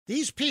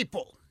These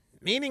people,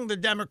 meaning the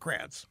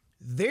Democrats,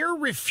 their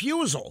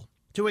refusal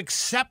to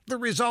accept the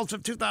results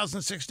of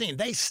 2016,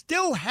 they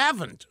still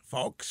haven't,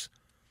 folks.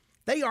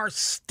 They are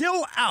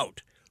still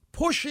out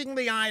pushing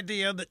the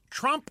idea that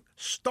Trump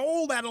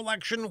stole that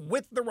election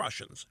with the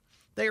Russians.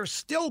 They are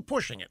still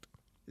pushing it.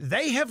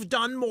 They have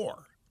done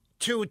more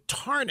to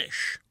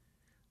tarnish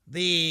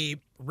the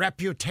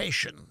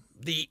reputation,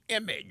 the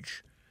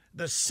image,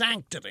 the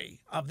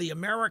sanctity of the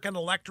American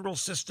electoral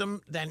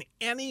system than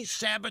any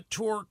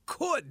saboteur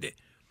could.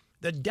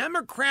 The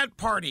Democrat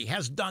Party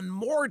has done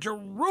more to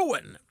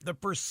ruin the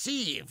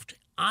perceived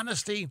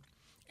honesty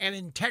and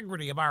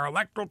integrity of our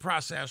electoral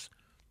process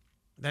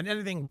than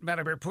anything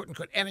Vladimir Putin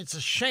could. And it's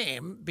a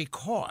shame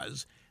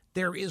because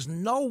there is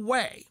no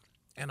way,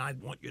 and I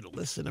want you to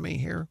listen to me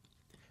here,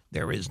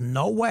 there is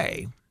no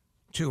way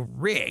to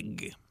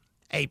rig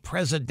a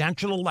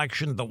presidential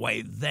election the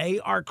way they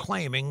are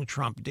claiming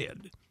Trump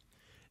did.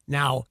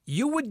 Now,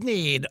 you would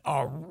need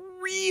a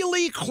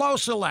really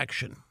close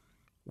election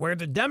where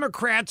the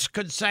Democrats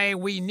could say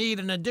we need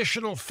an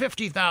additional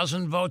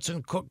 50,000 votes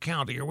in Cook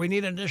County, or we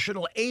need an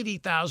additional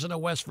 80,000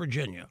 in West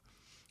Virginia.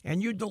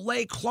 And you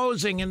delay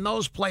closing in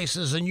those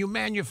places and you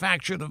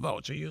manufacture the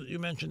votes. So you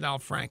mentioned Al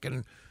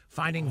Franken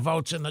finding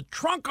votes in the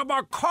trunk of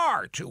a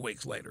car 2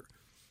 weeks later.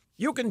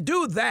 You can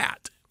do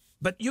that,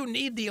 but you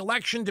need the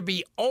election to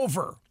be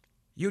over.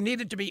 You need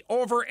it to be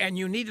over, and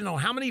you need to know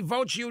how many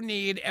votes you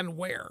need and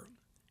where.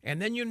 And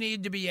then you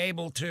need to be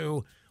able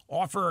to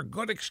offer a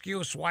good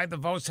excuse why the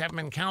votes haven't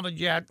been counted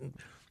yet.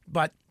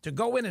 But to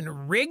go in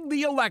and rig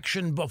the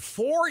election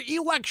before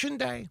Election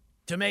Day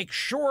to make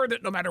sure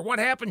that no matter what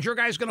happens, your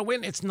guy's going to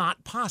win, it's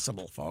not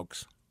possible,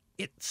 folks.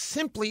 It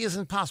simply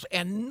isn't possible.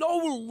 And no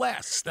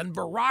less than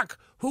Barack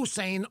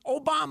Hussein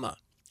Obama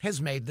has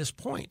made this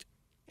point.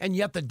 And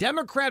yet the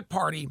Democrat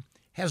Party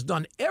has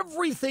done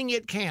everything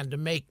it can to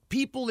make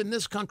people in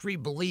this country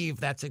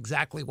believe that's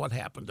exactly what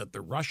happened, that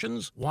the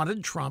Russians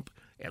wanted Trump,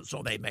 and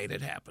so they made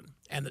it happen,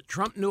 and that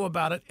Trump knew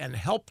about it and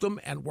helped them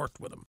and worked with them.